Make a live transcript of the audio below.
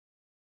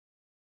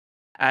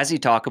As you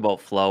talk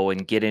about flow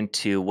and get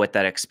into what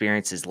that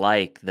experience is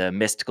like, the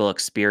mystical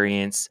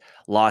experience,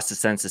 lost of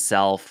sense of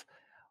self,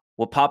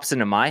 what pops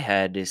into my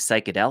head is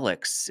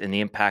psychedelics and the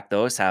impact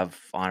those have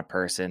on a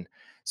person.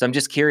 So I'm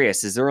just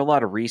curious, is there a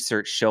lot of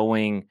research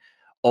showing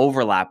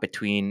overlap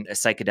between a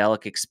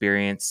psychedelic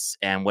experience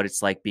and what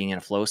it's like being in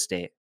a flow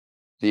state?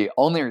 The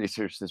only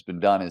research that's been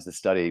done is the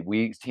study.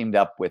 We teamed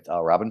up with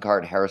Robin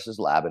Card Harris's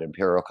lab at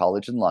Imperial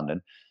College in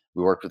London.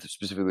 We worked with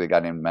specifically a guy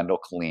named Mendel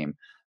Kaleem.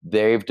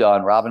 They've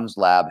done Robin's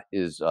lab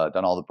is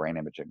done all the brain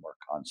imaging work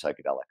on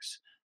psychedelics,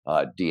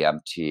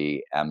 DMT,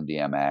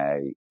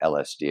 MDMA,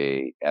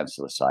 LSD, and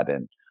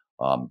psilocybin.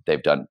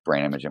 They've done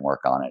brain imaging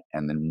work on it,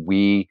 and then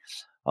we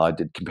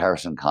did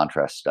comparison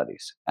contrast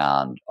studies,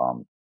 and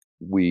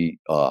we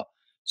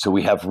so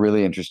we have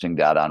really interesting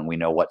data on we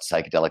know what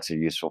psychedelics are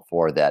useful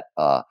for that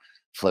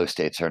flow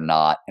states are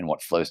not, and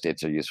what flow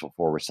states are useful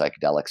for where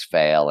psychedelics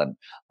fail, and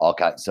all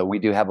kinds. So we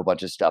do have a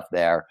bunch of stuff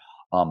there.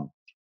 Um,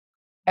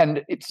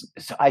 and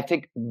I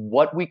think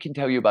what we can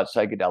tell you about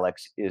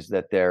psychedelics is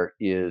that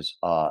there's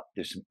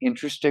some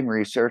interesting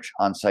research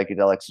on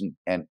psychedelics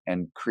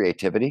and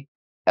creativity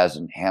as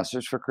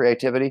enhancers for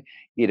creativity.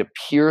 It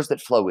appears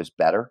that flow is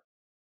better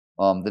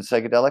than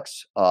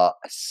psychedelics,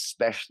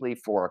 especially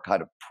for a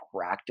kind of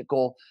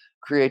practical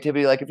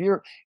creativity. Like if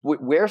you're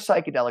where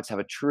psychedelics have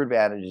a true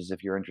advantage is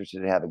if you're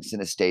interested in having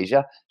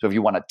synesthesia. So if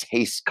you want to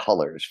taste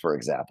colors, for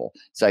example,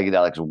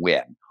 psychedelics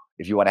win.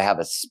 If you want to have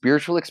a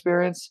spiritual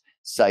experience,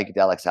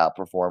 psychedelics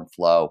outperform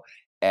flow.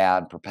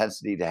 And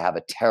propensity to have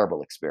a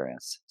terrible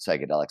experience,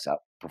 psychedelics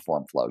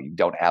outperform flow. You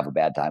don't have a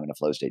bad time in a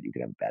flow state, you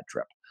can have a bad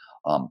trip.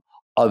 Um,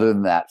 Other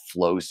than that,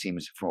 flow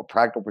seems, from a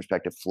practical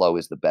perspective, flow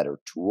is the better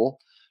tool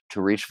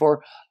to reach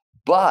for.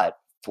 But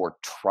for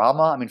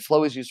trauma, I mean,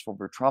 flow is useful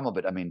for trauma,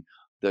 but I mean,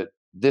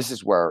 this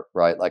is where,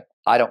 right? Like,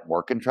 I don't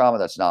work in trauma;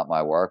 that's not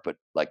my work. But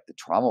like the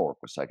trauma work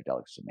with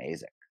psychedelics is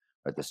amazing.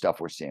 Right? The stuff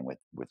we're seeing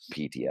with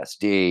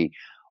PTSD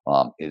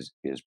is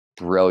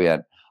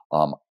brilliant.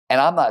 And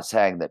I'm not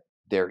saying that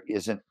there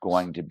isn't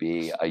going to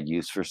be a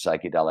use for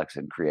psychedelics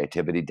and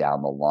creativity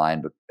down the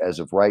line, but as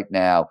of right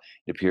now,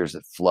 it appears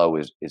that flow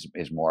is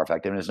more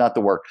effective. And it's not the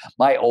work.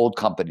 My old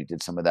company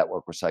did some of that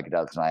work with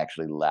psychedelics, and I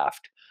actually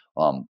left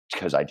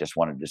because I just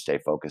wanted to stay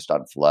focused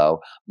on flow,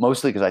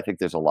 mostly because I think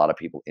there's a lot of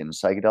people in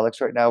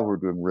psychedelics right now who are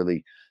doing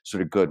really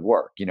sort of good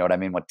work. You know what I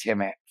mean? What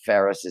Tim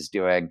Ferriss is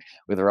doing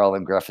with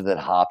Roland Griffith at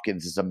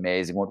Hopkins is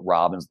amazing. What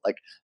Robbins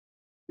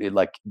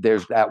like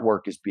there's that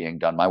work is being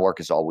done. My work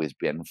has always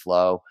been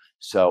flow.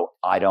 So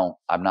I don't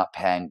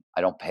pay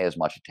as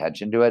much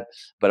attention to it.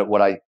 But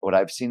what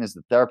I've seen is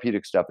the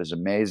therapeutic stuff is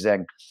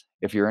amazing.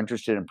 If you're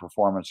interested in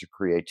performance or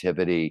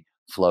creativity,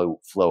 flow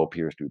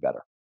appears to be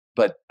better.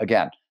 But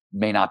again,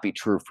 may not be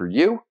true for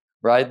you,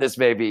 right? This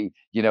may be,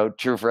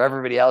 true for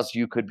everybody else.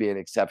 You could be an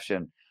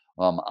exception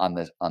on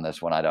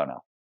this one. I don't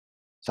know.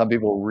 Some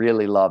people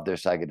really love their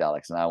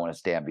psychedelics, and I want to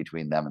stand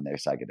between them and their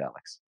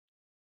psychedelics.